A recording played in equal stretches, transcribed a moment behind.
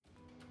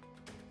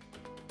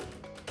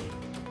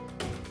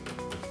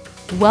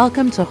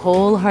Welcome to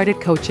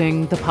Wholehearted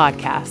Coaching, the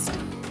podcast.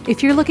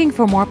 If you're looking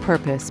for more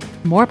purpose,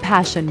 more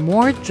passion,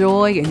 more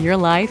joy in your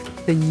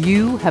life, then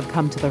you have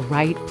come to the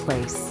right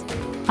place.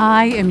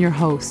 I am your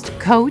host,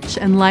 coach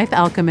and life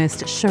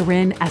alchemist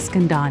Shirin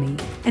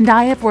Eskandani, and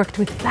I have worked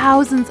with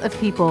thousands of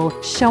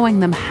people showing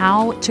them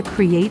how to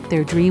create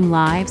their dream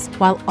lives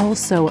while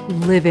also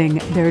living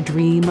their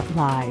dream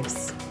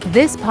lives.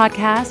 This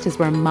podcast is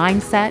where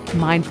mindset,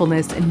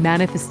 mindfulness, and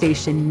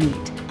manifestation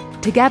meet.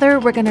 Together,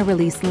 we're going to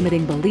release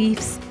limiting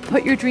beliefs,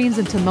 put your dreams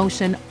into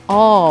motion,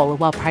 all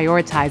while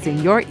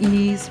prioritizing your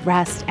ease,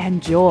 rest,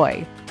 and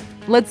joy.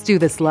 Let's do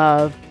this,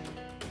 love.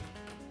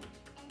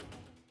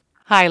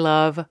 Hi,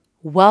 love.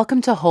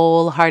 Welcome to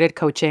Wholehearted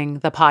Coaching,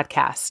 the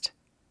podcast.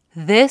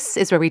 This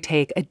is where we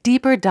take a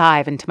deeper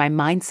dive into my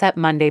Mindset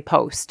Monday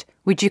post,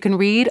 which you can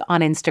read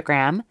on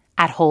Instagram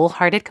at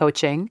Wholehearted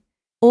Coaching.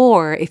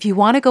 Or if you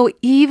want to go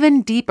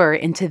even deeper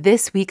into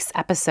this week's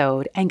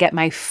episode and get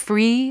my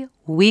free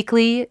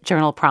weekly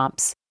journal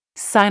prompts,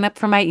 sign up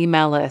for my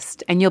email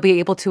list and you'll be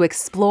able to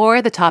explore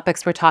the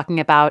topics we're talking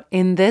about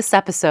in this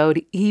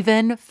episode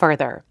even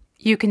further.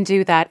 You can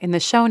do that in the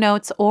show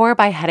notes or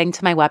by heading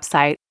to my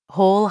website,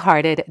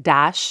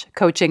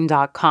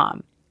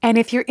 wholehearted-coaching.com. And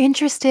if you're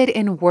interested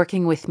in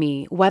working with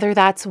me, whether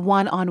that's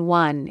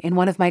one-on-one in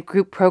one of my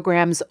group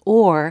programs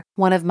or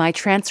one of my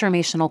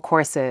transformational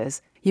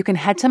courses, you can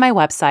head to my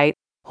website,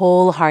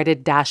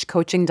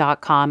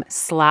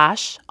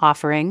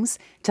 wholehearted-coaching.com/offerings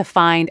to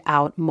find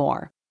out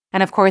more.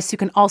 And of course, you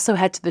can also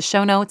head to the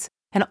show notes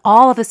and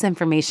all of this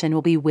information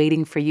will be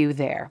waiting for you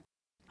there.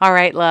 All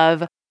right,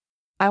 love.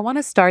 I want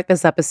to start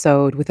this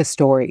episode with a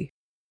story.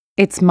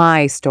 It's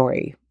my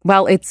story.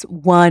 Well, it's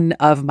one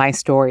of my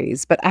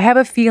stories, but I have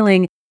a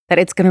feeling that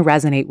it's going to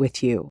resonate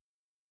with you.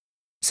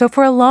 So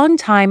for a long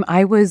time,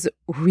 I was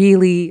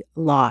really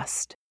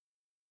lost.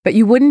 But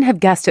you wouldn't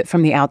have guessed it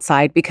from the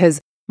outside because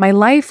my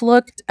life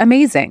looked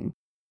amazing.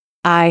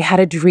 I had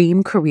a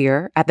dream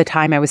career. At the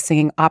time, I was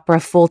singing opera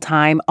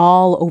full-time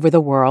all over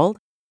the world.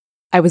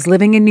 I was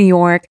living in New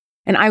York,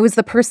 and I was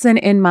the person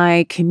in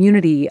my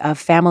community of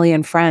family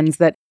and friends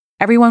that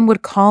everyone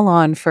would call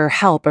on for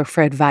help or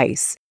for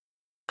advice.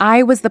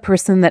 I was the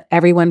person that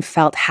everyone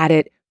felt had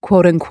it,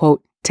 quote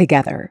unquote,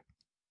 together.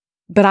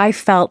 But I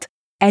felt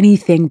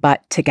anything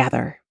but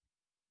together.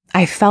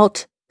 I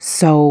felt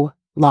so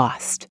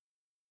lost.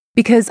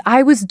 Because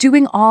I was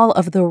doing all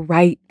of the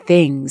right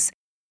things.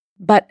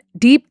 But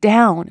deep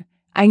down,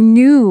 I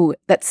knew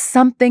that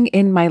something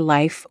in my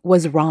life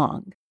was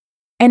wrong.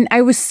 And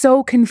I was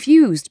so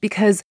confused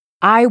because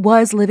I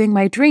was living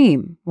my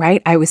dream,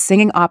 right? I was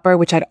singing opera,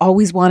 which I'd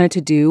always wanted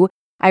to do.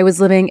 I was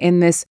living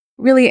in this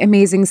really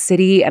amazing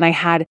city and I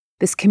had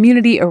this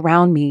community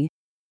around me.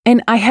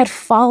 And I had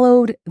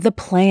followed the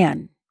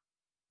plan.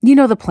 You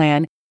know the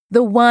plan,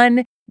 the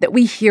one that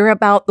we hear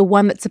about, the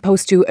one that's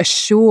supposed to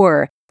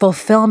assure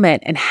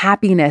fulfillment and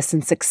happiness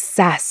and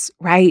success,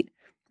 right?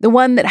 The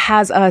one that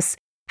has us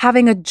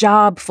having a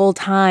job full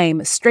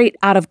time, straight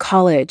out of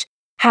college,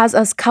 has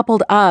us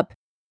coupled up,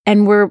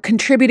 and we're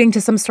contributing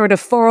to some sort of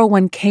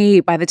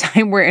 401k by the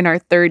time we're in our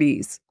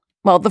 30s.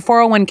 Well, the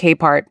 401k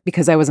part,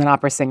 because I was an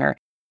opera singer,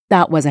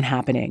 that wasn't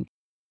happening.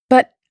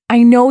 But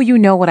I know you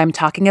know what I'm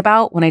talking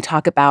about when I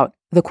talk about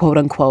the quote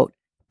unquote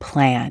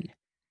plan.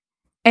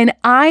 And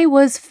I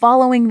was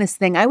following this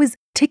thing. I was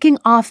ticking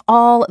off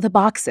all the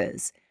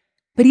boxes.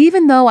 But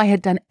even though I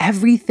had done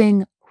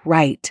everything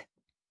right,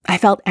 I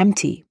felt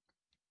empty,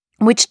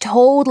 which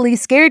totally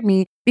scared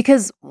me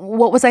because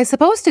what was I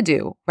supposed to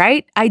do,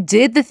 right? I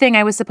did the thing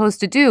I was supposed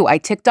to do. I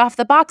ticked off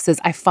the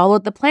boxes. I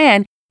followed the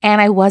plan,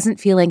 and I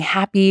wasn't feeling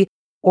happy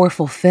or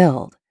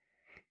fulfilled.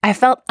 I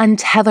felt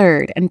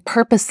untethered and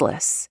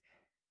purposeless,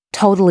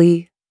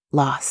 totally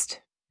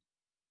lost.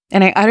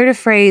 And I uttered a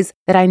phrase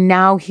that I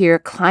now hear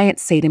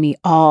clients say to me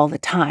all the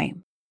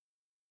time.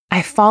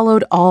 I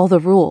followed all the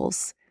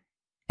rules.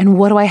 And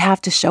what do I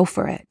have to show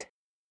for it?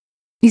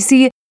 You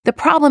see, the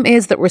problem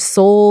is that we're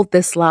sold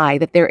this lie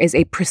that there is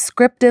a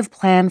prescriptive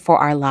plan for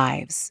our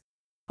lives,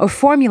 a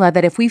formula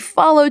that if we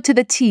follow to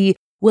the T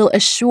will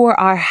assure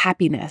our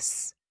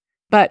happiness.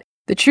 But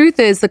the truth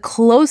is, the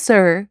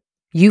closer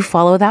you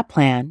follow that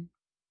plan,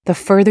 the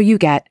further you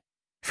get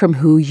from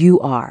who you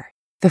are,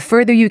 the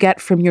further you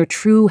get from your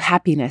true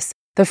happiness,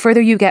 the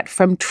further you get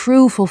from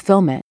true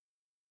fulfillment.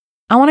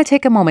 I want to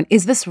take a moment.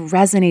 Is this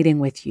resonating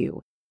with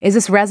you? Is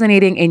this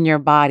resonating in your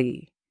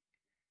body?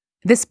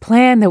 This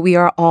plan that we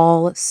are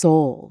all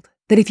sold,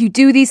 that if you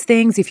do these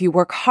things, if you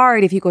work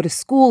hard, if you go to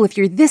school, if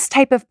you're this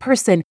type of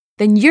person,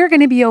 then you're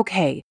going to be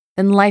okay.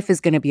 Then life is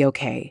going to be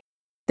okay.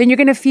 Then you're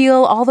going to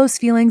feel all those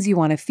feelings you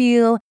want to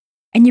feel.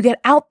 And you get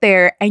out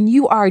there and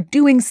you are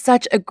doing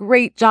such a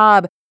great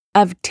job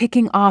of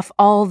ticking off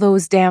all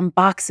those damn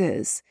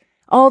boxes,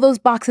 all those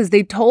boxes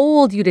they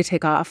told you to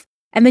tick off.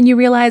 And then you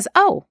realize,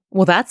 oh,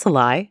 well, that's a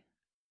lie.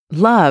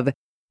 Love.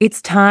 It's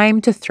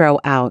time to throw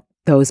out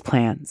those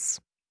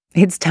plans.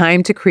 It's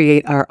time to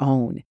create our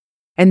own.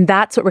 And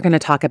that's what we're going to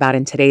talk about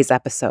in today's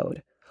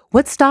episode.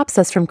 What stops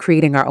us from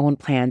creating our own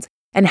plans?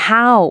 And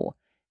how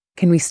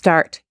can we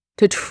start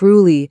to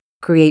truly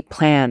create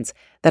plans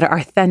that are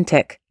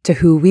authentic to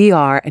who we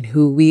are and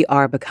who we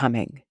are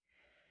becoming.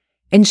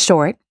 In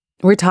short,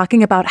 we're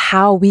talking about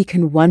how we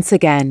can once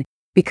again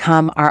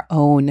become our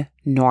own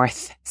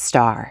North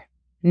Star.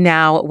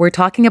 Now, we're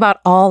talking about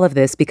all of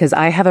this because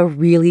I have a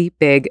really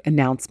big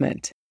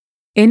announcement.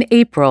 In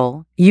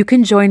April, you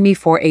can join me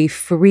for a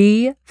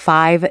free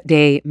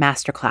 5-day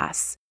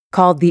masterclass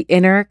called the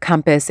Inner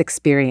Compass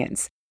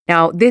Experience.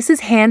 Now, this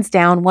is hands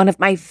down one of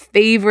my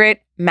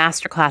favorite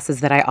masterclasses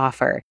that I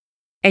offer.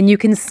 And you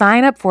can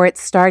sign up for it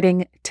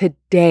starting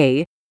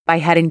today by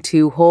heading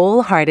to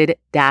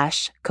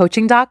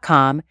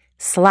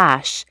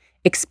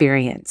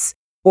wholehearted-coaching.com/experience,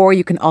 or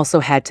you can also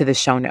head to the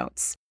show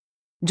notes.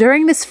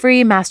 During this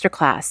free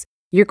masterclass,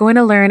 you're going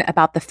to learn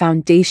about the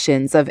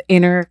foundations of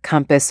inner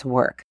compass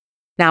work.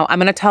 Now, I'm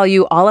going to tell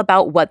you all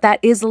about what that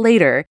is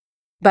later,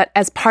 but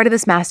as part of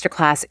this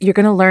masterclass, you're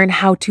going to learn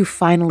how to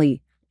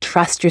finally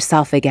trust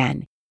yourself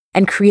again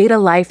and create a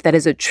life that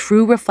is a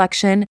true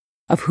reflection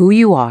of who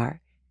you are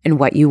and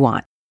what you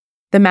want.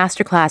 The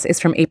masterclass is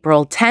from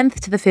April 10th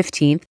to the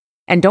 15th.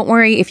 And don't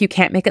worry if you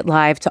can't make it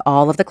live to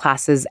all of the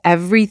classes,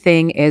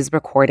 everything is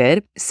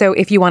recorded. So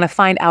if you want to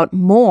find out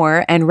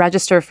more and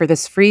register for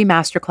this free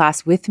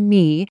masterclass with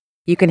me,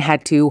 you can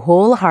head to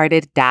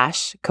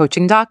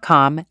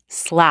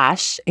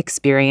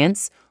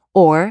wholehearted-coaching.com/experience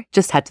or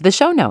just head to the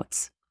show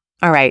notes.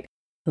 All right,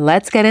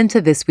 let's get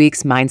into this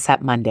week's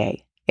Mindset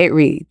Monday. It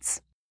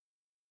reads,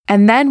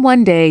 "And then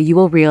one day you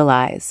will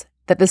realize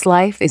that this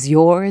life is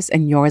yours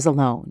and yours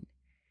alone.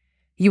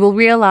 You will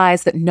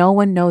realize that no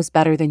one knows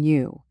better than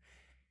you.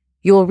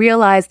 You will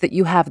realize that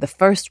you have the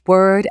first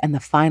word and the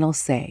final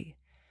say.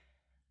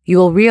 You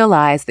will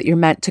realize that you're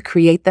meant to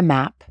create the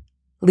map,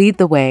 lead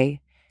the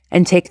way,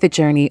 and take the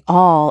journey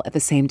all at the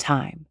same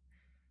time.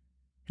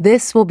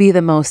 This will be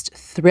the most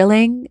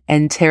thrilling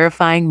and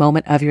terrifying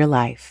moment of your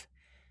life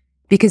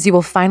because you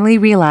will finally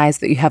realize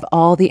that you have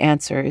all the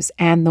answers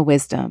and the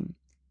wisdom.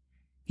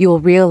 You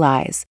will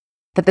realize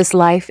that this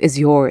life is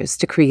yours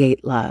to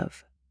create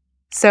love."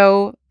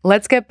 So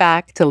let's get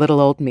back to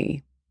little old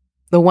me,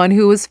 the one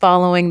who was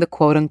following the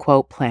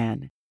quote-unquote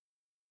plan.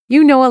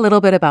 You know a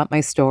little bit about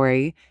my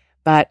story,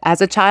 but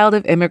as a child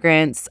of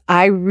immigrants,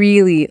 I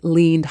really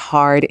leaned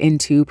hard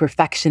into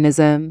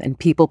perfectionism and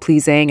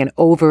people-pleasing and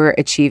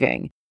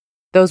overachieving.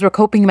 Those were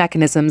coping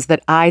mechanisms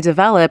that I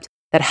developed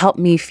that helped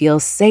me feel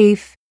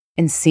safe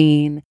and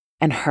seen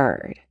and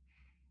heard.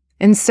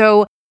 And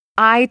so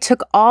I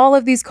took all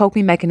of these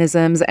coping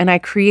mechanisms and I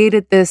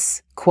created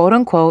this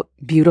quote-unquote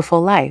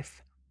beautiful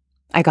life.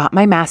 I got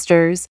my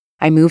master's.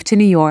 I moved to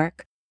New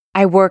York.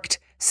 I worked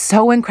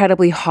so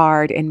incredibly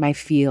hard in my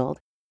field.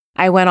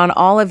 I went on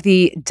all of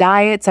the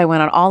diets. I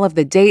went on all of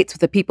the dates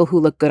with the people who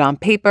look good on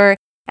paper.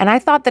 And I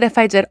thought that if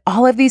I did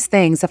all of these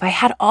things, if I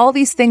had all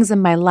these things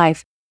in my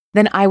life,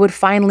 then I would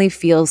finally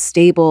feel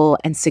stable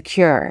and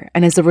secure.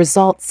 And as a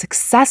result,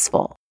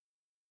 successful.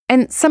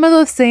 And some of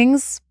those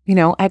things,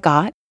 I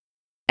got,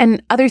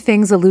 and other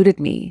things eluded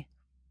me.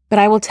 But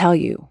I will tell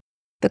you,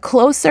 the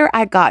closer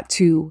I got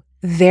to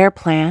their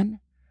plan,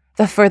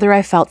 the further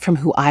I felt from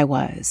who I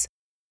was,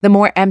 the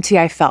more empty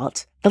I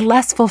felt, the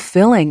less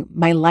fulfilling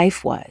my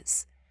life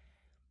was.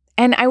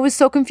 And I was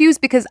so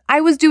confused because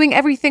I was doing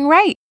everything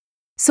right.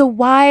 So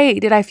why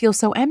did I feel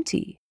so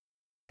empty?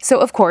 So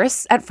of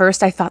course, at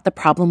first I thought the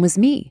problem was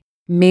me.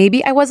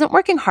 Maybe I wasn't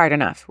working hard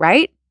enough,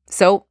 right?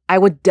 So I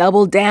would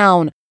double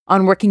down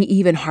on working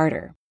even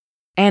harder.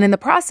 And in the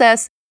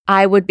process,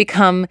 I would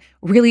become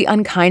really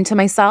unkind to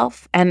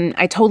myself, and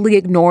I totally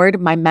ignored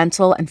my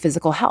mental and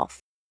physical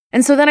health.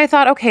 And so then I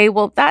thought, okay,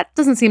 well, that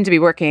doesn't seem to be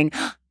working.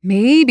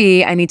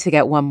 Maybe I need to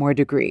get one more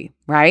degree,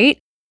 right?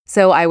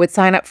 So I would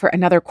sign up for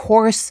another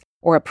course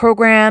or a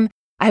program.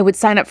 I would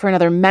sign up for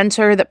another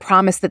mentor that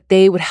promised that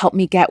they would help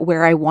me get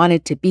where I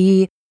wanted to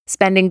be,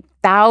 spending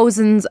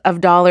thousands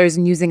of dollars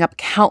and using up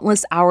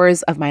countless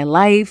hours of my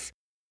life.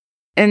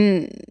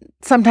 And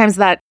sometimes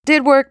that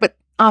did work, but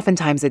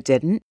oftentimes it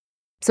didn't.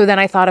 So then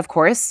I thought, of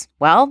course,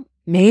 well,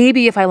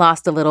 maybe if I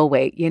lost a little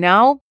weight,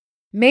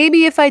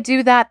 maybe if I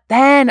do that,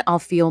 then I'll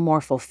feel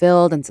more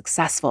fulfilled and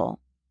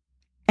successful.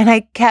 And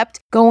I kept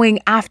going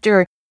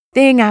after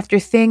thing after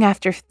thing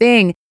after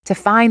thing to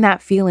find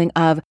that feeling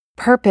of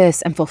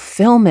purpose and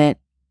fulfillment.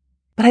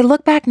 But I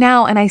look back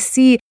now and I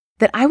see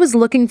that I was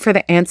looking for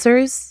the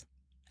answers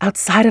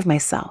outside of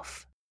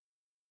myself.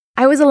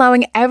 I was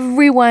allowing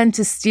everyone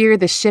to steer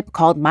the ship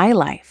called my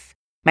life.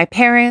 My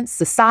parents,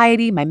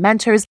 society, my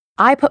mentors,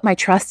 I put my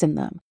trust in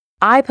them.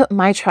 I put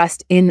my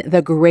trust in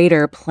the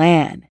greater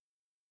plan.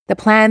 The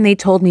plan they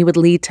told me would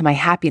lead to my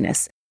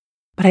happiness.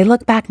 But I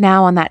look back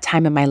now on that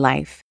time in my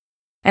life,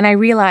 and I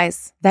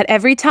realize that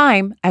every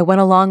time I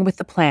went along with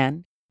the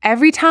plan,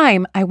 every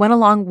time I went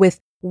along with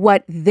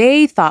what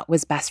they thought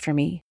was best for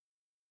me,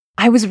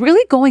 I was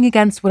really going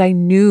against what I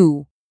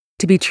knew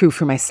to be true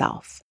for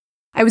myself.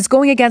 I was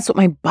going against what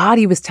my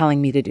body was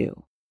telling me to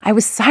do. I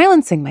was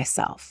silencing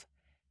myself.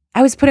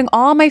 I was putting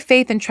all my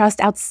faith and trust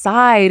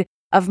outside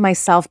of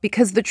myself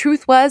because the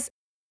truth was,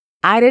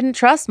 I didn't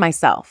trust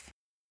myself.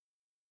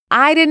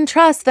 I didn't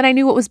trust that I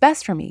knew what was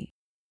best for me.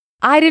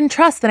 I didn't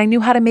trust that I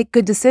knew how to make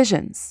good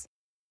decisions.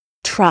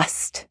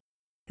 Trust.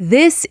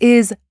 This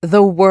is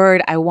the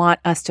word I want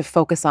us to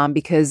focus on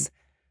because,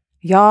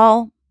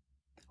 y'all,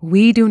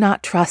 we do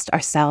not trust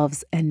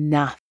ourselves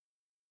enough.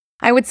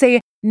 I would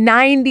say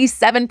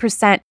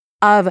 97%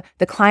 of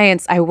the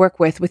clients I work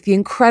with the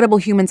incredible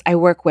humans I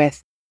work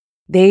with,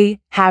 they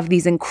have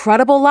these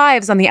incredible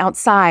lives on the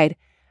outside,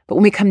 but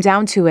when we come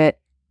down to it,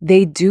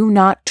 they do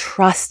not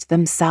trust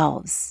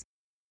themselves.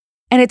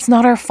 And it's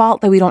not our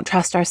fault that we don't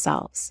trust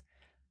ourselves.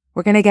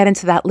 We're going to get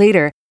into that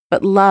later,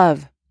 but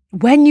love,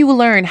 when you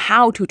learn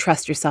how to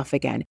trust yourself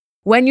again,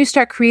 when you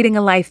start creating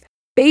a life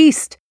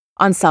based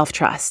on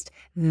self-trust,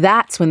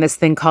 that's when this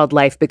thing called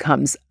life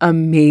becomes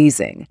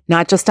amazing,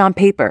 not just on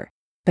paper,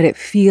 but it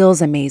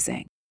feels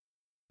amazing.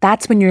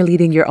 That's when you're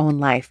leading your own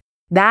life.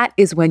 That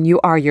is when you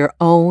are your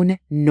own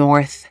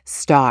North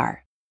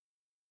Star.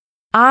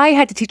 I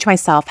had to teach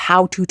myself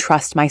how to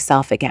trust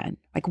myself again,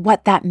 like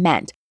what that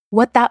meant,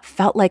 what that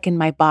felt like in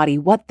my body,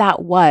 what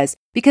that was,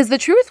 because the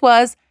truth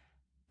was,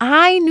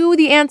 I knew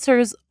the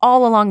answers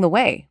all along the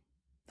way.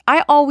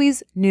 I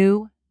always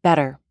knew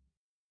better.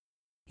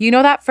 You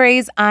know that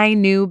phrase, I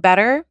knew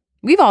better?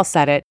 We've all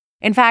said it.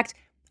 In fact,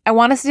 I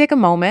want us to take a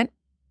moment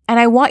and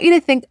I want you to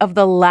think of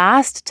the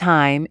last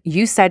time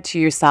you said to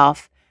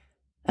yourself,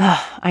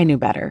 I knew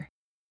better.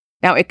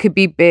 Now, it could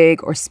be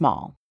big or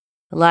small.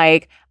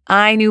 Like,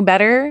 I knew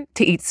better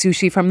to eat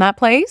sushi from that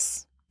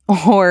place,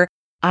 or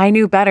I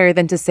knew better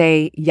than to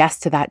say yes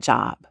to that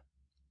job.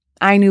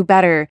 I knew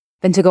better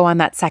than to go on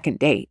that second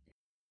date.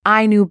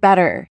 I knew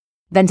better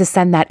than to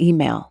send that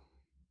email.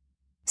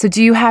 So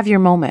do you have your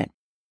moment?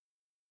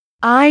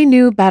 I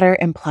knew better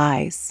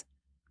implies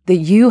that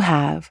you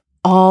have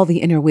all the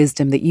inner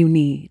wisdom that you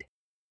need.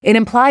 It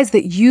implies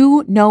that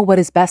you know what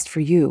is best for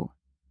you.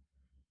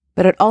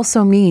 But it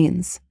also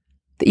means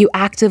that you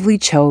actively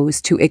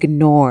chose to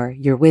ignore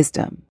your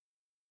wisdom.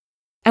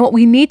 And what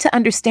we need to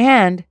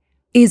understand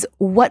is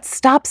what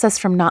stops us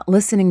from not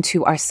listening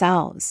to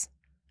ourselves,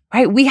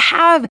 right? We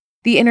have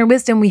the inner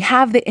wisdom, we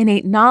have the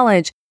innate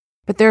knowledge,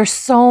 but there are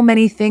so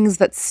many things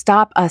that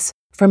stop us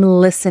from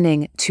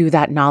listening to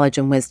that knowledge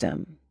and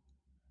wisdom.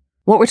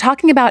 What we're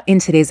talking about in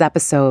today's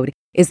episode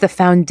is the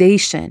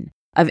foundation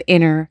of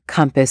Inner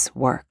Compass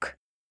work.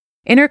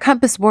 Inner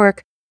Compass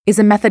work is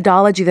a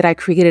methodology that I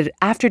created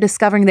after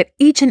discovering that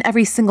each and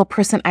every single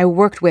person I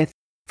worked with,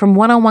 from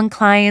one-on-one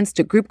clients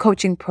to group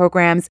coaching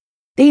programs,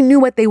 they knew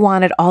what they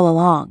wanted all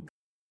along,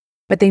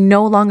 but they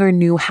no longer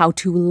knew how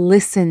to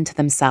listen to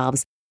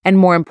themselves and,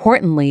 more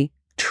importantly,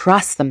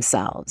 trust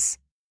themselves.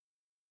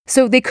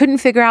 So they couldn't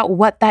figure out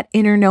what that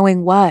inner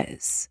knowing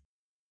was.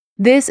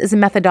 This is a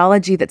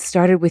methodology that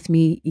started with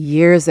me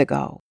years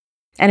ago,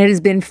 and it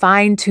has been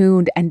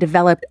fine-tuned and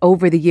developed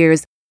over the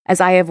years as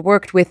I have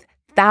worked with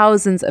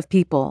thousands of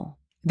people.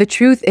 The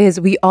truth is,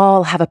 we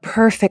all have a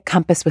perfect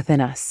compass within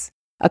us,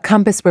 a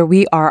compass where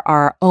we are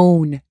our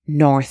own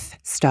North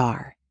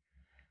Star.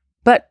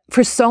 But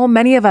for so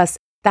many of us,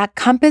 that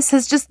compass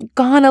has just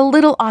gone a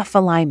little off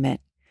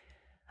alignment.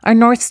 Our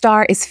North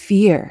Star is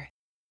fear.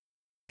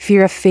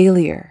 Fear of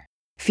failure,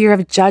 fear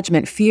of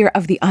judgment, fear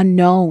of the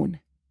unknown.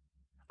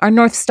 Our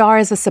North Star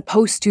is the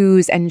supposed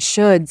tos and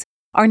shoulds.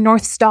 Our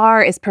North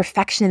Star is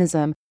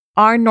perfectionism.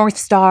 Our North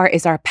Star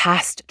is our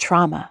past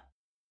trauma.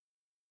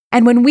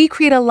 And when we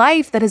create a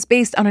life that is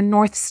based on a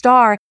North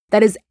Star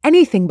that is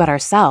anything but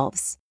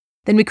ourselves,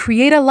 then we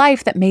create a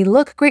life that may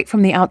look great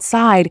from the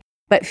outside,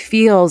 but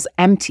feels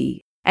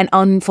empty and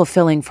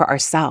unfulfilling for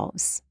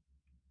ourselves.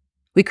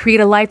 We create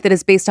a life that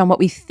is based on what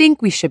we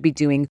think we should be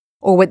doing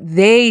or what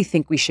they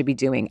think we should be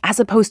doing, as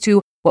opposed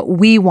to what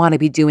we want to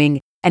be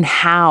doing and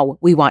how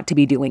we want to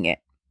be doing it.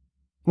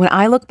 When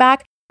I look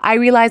back, I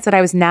realized that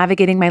I was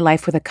navigating my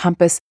life with a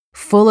compass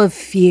full of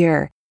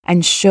fear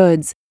and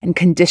shoulds and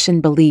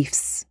conditioned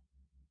beliefs.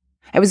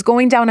 I was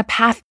going down a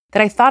path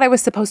that I thought I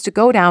was supposed to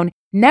go down,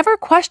 never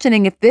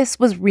questioning if this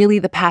was really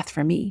the path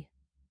for me.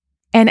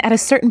 And at a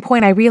certain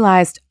point, I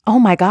realized, oh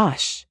my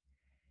gosh,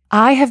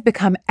 I have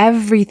become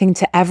everything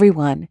to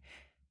everyone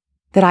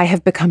that I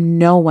have become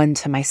no one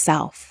to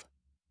myself.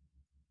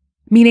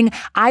 Meaning,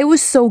 I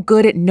was so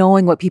good at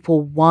knowing what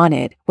people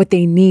wanted, what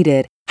they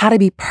needed, how to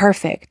be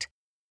perfect,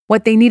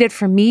 what they needed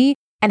from me,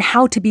 and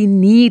how to be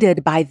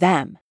needed by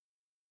them,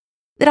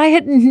 that I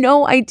had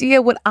no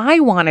idea what I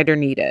wanted or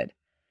needed.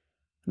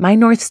 My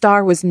North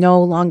Star was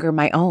no longer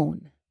my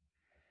own.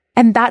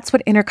 And that's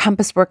what Inner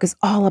Compass work is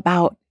all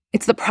about.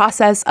 It's the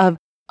process of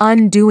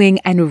undoing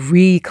and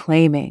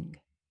reclaiming.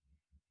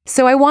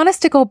 So I want us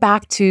to go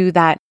back to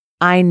that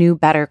I knew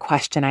better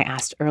question I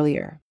asked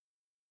earlier.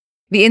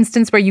 The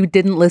instance where you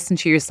didn't listen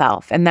to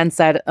yourself and then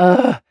said,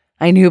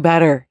 I knew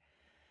better.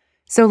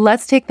 So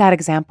let's take that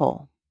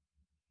example.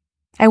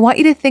 I want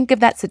you to think of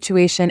that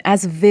situation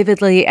as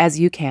vividly as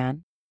you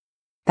can.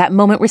 That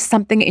moment where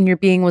something in your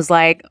being was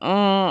like,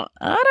 I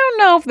don't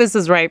know if this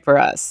is right for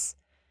us.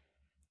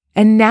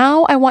 And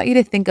now I want you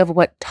to think of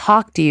what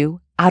talked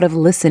you out of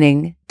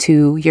listening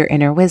to your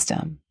inner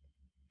wisdom,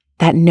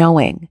 that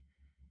knowing.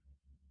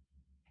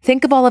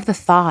 Think of all of the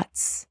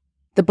thoughts,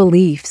 the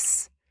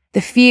beliefs,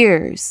 the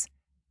fears,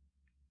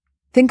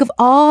 Think of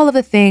all of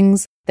the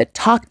things that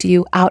talked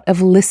you out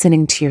of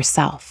listening to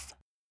yourself.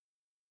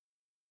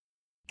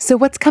 So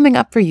what's coming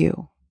up for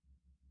you?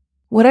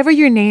 Whatever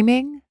you're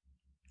naming,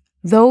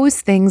 those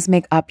things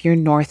make up your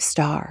North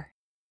Star.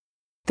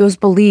 Those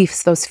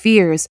beliefs, those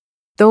fears,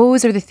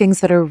 those are the things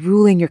that are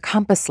ruling your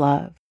compass,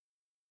 love.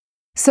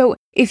 So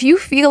if you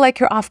feel like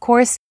you're off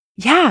course,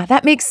 yeah,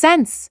 that makes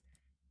sense.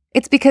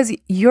 It's because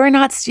you're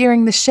not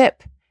steering the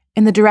ship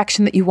in the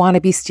direction that you want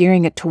to be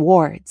steering it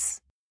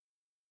towards.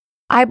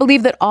 I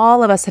believe that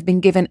all of us have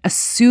been given a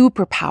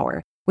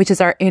superpower, which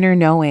is our inner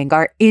knowing,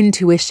 our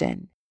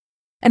intuition.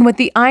 And what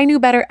the I Knew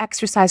Better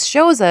exercise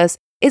shows us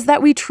is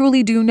that we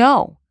truly do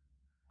know.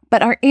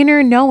 But our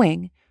inner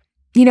knowing,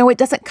 it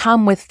doesn't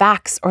come with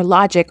facts or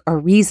logic or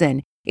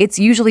reason. It's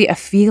usually a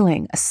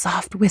feeling, a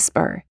soft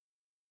whisper.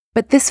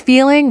 But this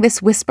feeling,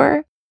 this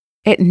whisper,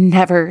 it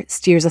never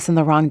steers us in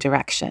the wrong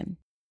direction.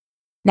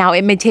 Now,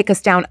 it may take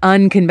us down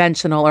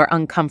unconventional or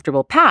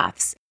uncomfortable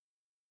paths,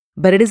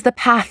 but it is the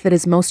path that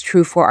is most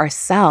true for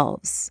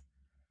ourselves.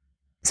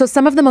 So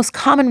some of the most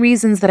common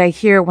reasons that I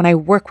hear when I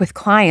work with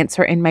clients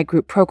or in my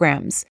group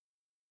programs,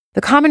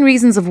 the common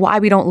reasons of why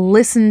we don't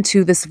listen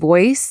to this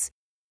voice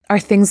are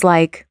things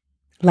like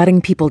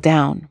letting people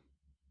down.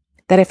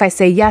 That if I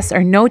say yes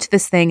or no to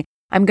this thing,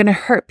 I'm going to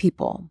hurt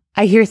people.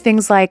 I hear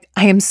things like,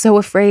 I am so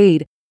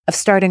afraid of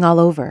starting all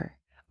over,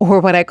 or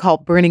what I call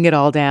burning it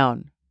all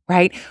down,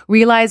 right?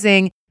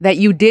 Realizing that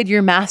you did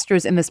your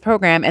master's in this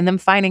program and then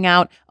finding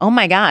out, oh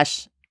my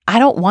gosh, I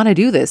don't want to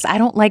do this. I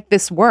don't like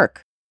this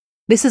work.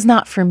 This is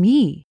not for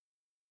me.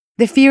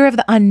 The fear of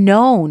the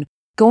unknown,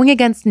 going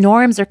against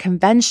norms or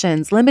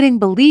conventions, limiting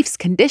beliefs,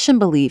 conditioned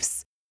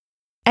beliefs.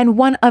 And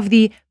one of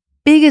the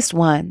biggest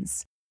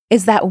ones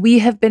is that we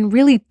have been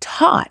really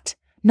taught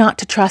not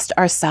to trust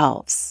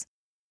ourselves.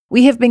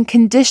 We have been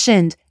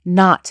conditioned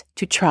not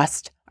to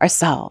trust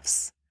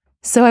ourselves.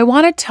 So I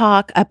want to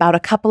talk about a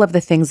couple of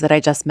the things that I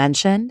just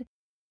mentioned,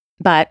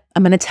 but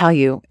I'm going to tell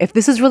you, if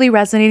this is really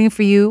resonating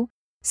for you,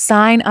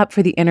 sign up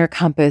for the Inner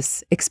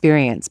Compass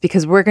experience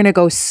because we're going to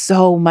go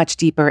so much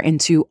deeper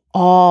into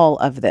all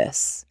of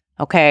this,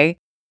 okay?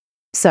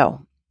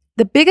 So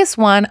the biggest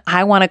one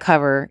I want to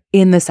cover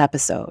in this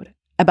episode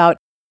about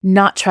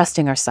not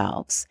trusting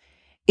ourselves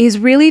is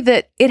really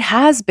that it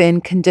has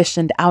been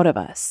conditioned out of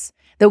us,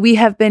 that we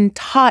have been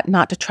taught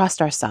not to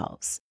trust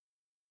ourselves.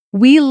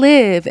 We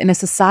live in a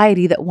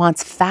society that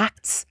wants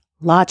facts,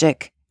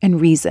 logic, and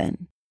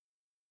reason.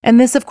 And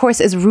this, of course,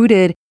 is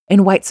rooted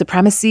in white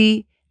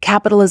supremacy,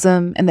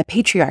 capitalism, and the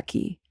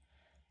patriarchy.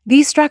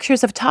 These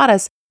structures have taught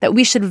us that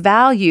we should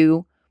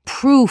value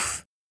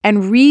proof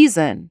and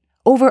reason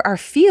over our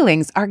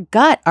feelings, our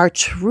gut, our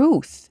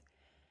truth.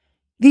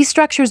 These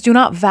structures do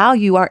not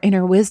value our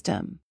inner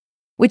wisdom,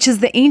 which is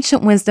the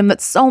ancient wisdom that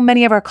so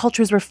many of our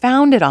cultures were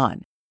founded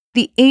on,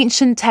 the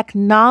ancient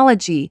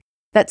technology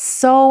that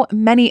so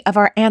many of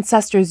our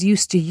ancestors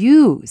used to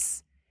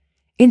use.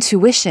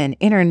 Intuition,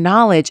 inner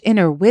knowledge,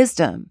 inner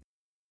wisdom.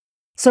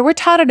 So we're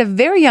taught at a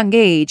very young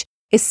age,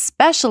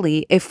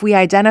 especially if we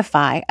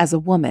identify as a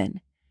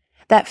woman,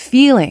 that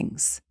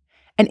feelings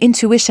and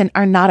intuition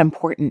are not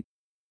important.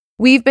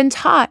 We've been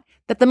taught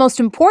that the most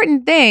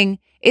important thing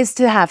is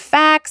to have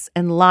facts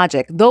and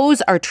logic.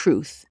 Those are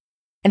truth.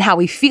 And how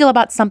we feel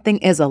about something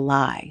is a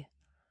lie.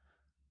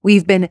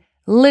 We've been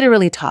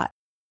literally taught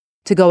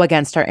to go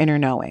against our inner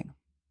knowing.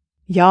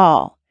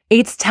 Y'all,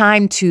 it's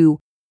time to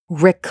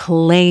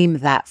reclaim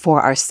that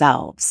for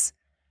ourselves.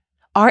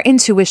 Our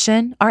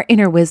intuition, our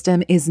inner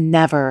wisdom is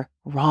never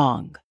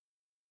wrong.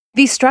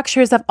 These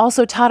structures have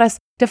also taught us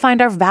to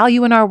find our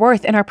value and our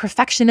worth in our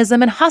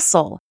perfectionism and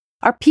hustle,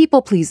 our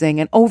people-pleasing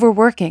and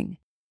overworking.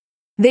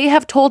 They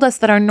have told us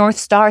that our North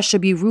Star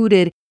should be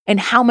rooted in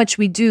how much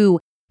we do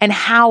and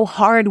how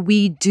hard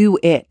we do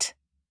it.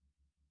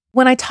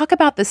 When I talk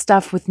about this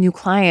stuff with new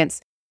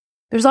clients,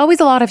 there's always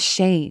a lot of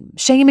shame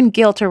and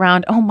guilt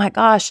around, oh my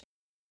gosh,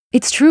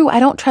 it's true, I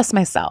don't trust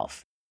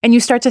myself. And you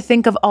start to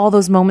think of all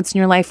those moments in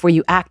your life where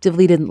you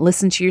actively didn't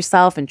listen to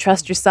yourself and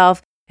trust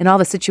yourself and all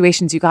the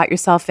situations you got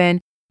yourself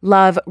in.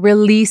 Love,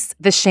 release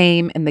the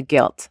shame and the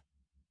guilt.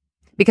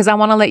 Because I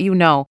want to let you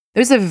know,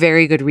 there's a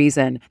very good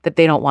reason that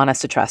they don't want us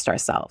to trust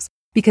ourselves.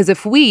 Because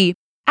if we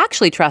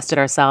actually trusted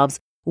ourselves,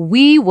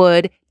 we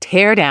would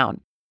tear down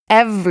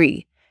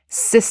every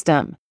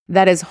system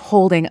that is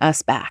holding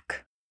us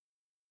back.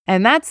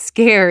 And that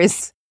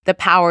scares the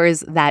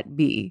powers that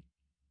be.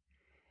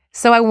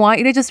 So I want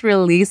you to just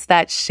release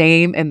that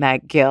shame and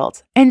that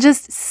guilt and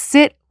just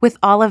sit with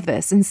all of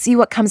this and see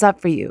what comes up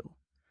for you.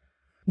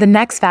 The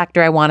next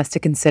factor I want us to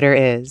consider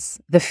is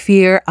the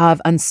fear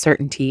of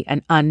uncertainty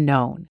and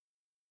unknown.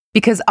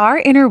 Because our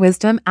inner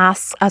wisdom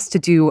asks us to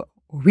do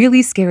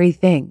really scary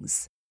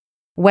things.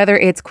 Whether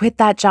it's quit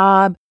that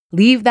job,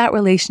 leave that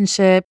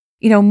relationship,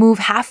 move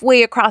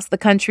halfway across the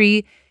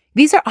country,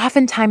 these are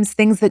oftentimes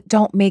things that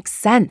don't make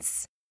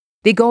sense.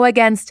 They go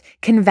against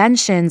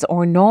conventions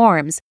or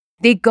norms.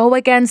 They go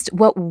against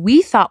what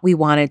we thought we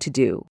wanted to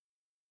do.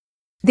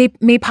 They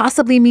may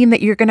possibly mean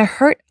that you're going to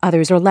hurt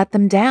others or let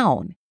them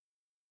down.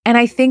 And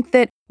I think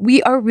that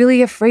We are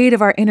really afraid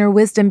of our inner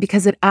wisdom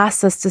because it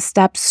asks us to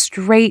step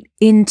straight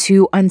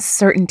into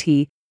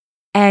uncertainty.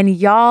 And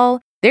y'all,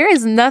 there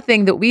is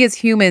nothing that we as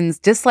humans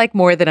dislike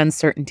more than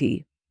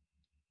uncertainty.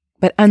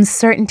 But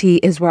uncertainty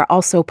is where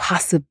also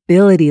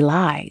possibility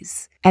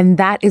lies. And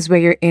that is where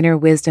your inner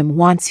wisdom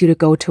wants you to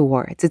go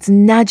towards. It's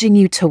nudging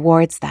you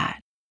towards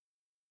that.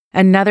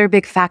 Another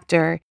big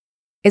factor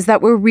is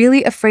that we're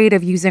really afraid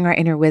of using our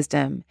inner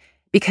wisdom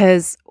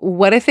because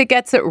what if it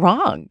gets it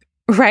wrong,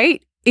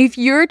 right? If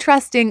you're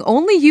trusting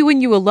only you and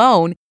you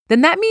alone,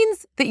 then that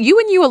means that you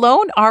and you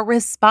alone are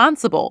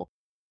responsible.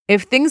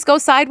 If things go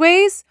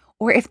sideways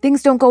or if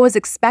things don't go as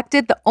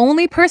expected, the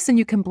only person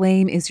you can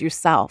blame is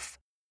yourself.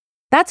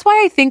 That's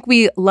why I think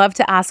we love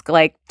to ask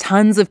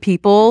tons of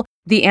people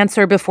the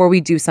answer before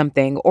we do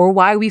something, or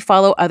why we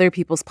follow other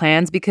people's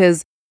plans,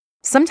 because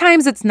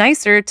sometimes it's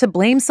nicer to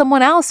blame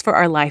someone else for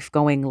our life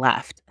going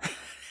left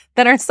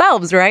than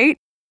ourselves, right?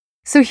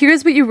 So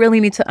here's what you really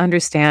need to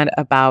understand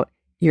about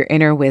your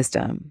inner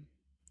wisdom.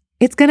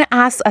 It's going to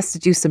ask us to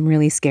do some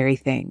really scary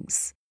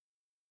things.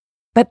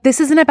 But this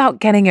isn't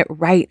about getting it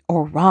right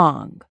or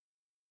wrong.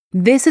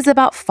 This is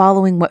about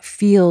following what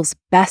feels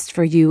best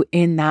for you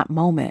in that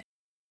moment.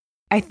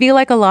 I feel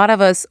like a lot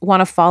of us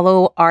want to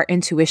follow our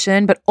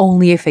intuition, but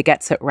only if it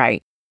gets it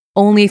right,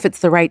 only if it's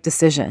the right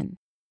decision.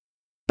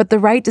 But the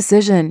right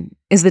decision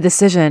is the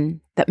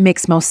decision that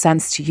makes most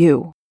sense to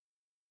you.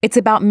 It's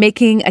about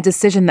making a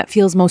decision that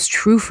feels most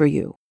true for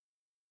you.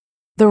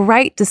 The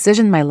right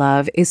decision, my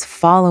love, is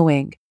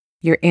following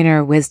your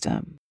inner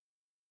wisdom.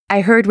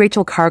 I heard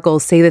Rachel Cargle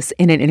say this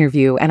in an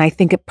interview, and I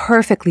think it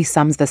perfectly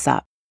sums this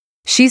up.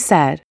 She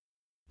said,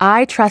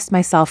 "I trust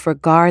myself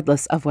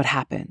regardless of what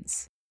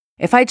happens.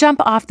 If I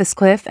jump off this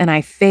cliff and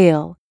I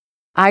fail,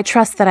 I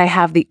trust that I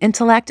have the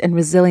intellect and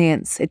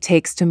resilience it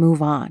takes to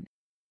move on.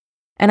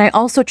 And I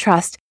also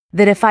trust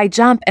that if I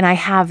jump and I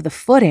have the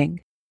footing,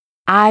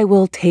 I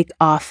will take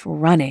off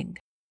running.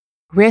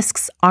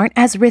 Risks aren't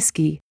as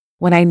risky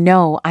when I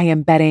know I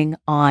am betting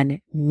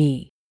on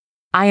me.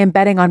 I am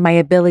betting on my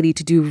ability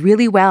to do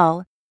really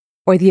well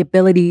or the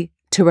ability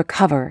to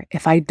recover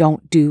if I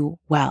don't do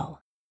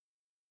well."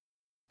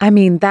 I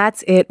mean,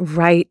 that's it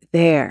right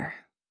there.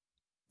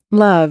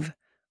 Love,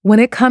 when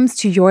it comes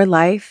to your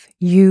life,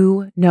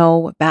 you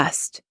know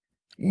best.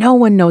 No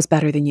one knows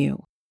better than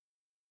you.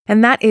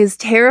 And that is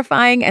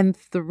terrifying and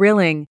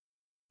thrilling.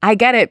 I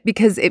get it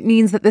because it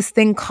means that this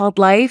thing called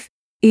life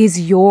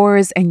is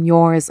yours and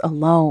yours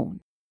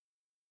alone.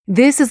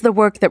 This is the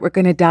work that we're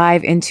going to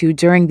dive into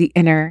during the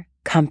Inner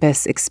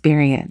Compass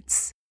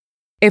experience.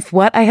 If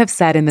what I have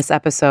said in this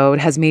episode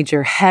has made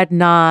your head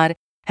nod,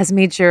 has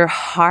made your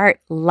heart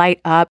light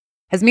up,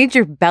 has made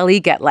your belly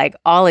get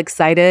all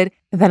excited,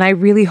 then I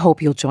really hope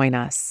you'll join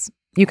us.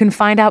 You can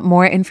find out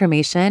more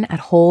information at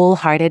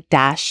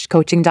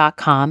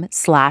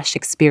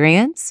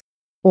wholehearted-coaching.com/experience,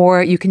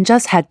 or you can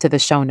just head to the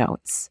show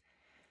notes.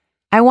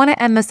 I want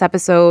to end this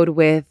episode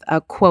with a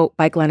quote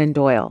by Glennon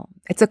Doyle.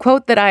 It's a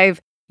quote that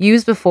I've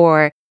used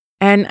before,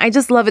 and I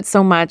just love it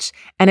so much,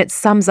 and it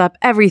sums up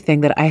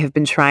everything that I have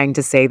been trying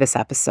to say this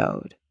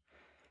episode.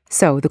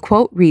 So the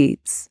quote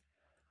reads,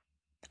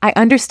 "I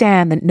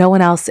understand that no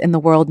one else in the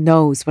world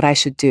knows what I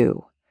should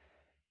do.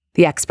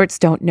 The experts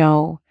don't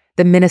know.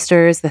 The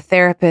ministers, the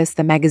therapists,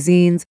 the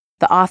magazines,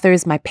 the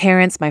authors, my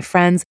parents, my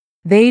friends,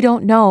 they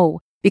don't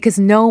know because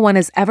no one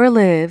has ever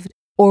lived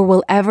or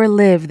will ever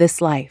live this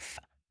life.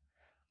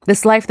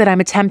 This life that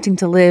I'm attempting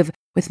to live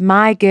with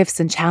my gifts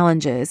and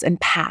challenges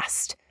and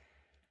past.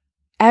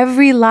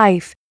 Every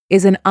life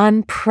is an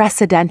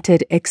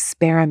unprecedented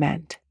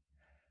experiment.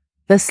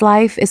 This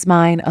life is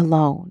mine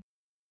alone.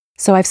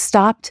 So I've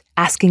stopped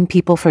asking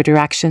people for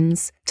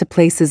directions to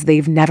places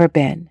they've never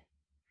been.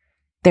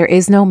 There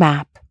is no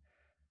map.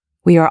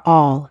 We are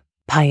all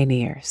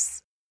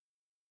pioneers."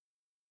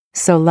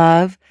 So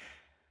love,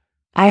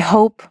 I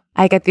hope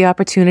I get the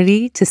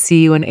opportunity to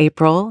see you in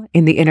April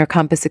in the Inner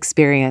Compass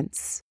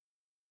experience.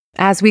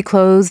 As we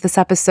close this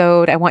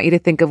episode, I want you to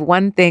think of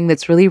one thing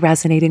that's really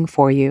resonating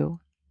for you.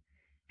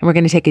 And we're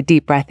going to take a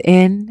deep breath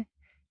in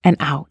and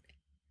out.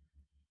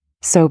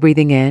 So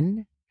breathing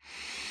in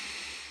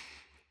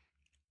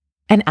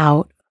and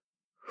out.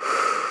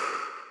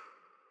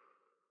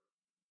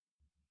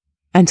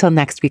 Until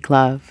next week,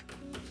 love.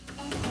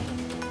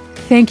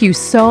 Thank you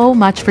so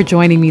much for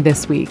joining me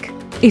this week.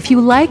 If you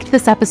liked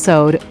this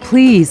episode,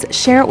 please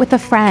share it with a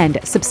friend,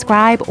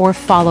 subscribe or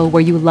follow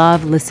where you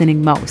love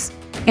listening most.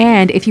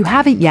 And if you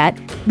haven't yet,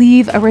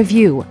 leave a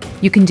review.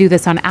 You can do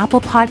this on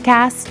Apple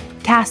Podcasts,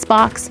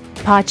 CastBox,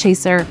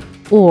 Podchaser,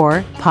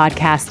 or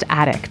Podcast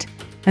Addict.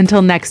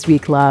 Until next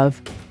week,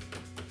 love.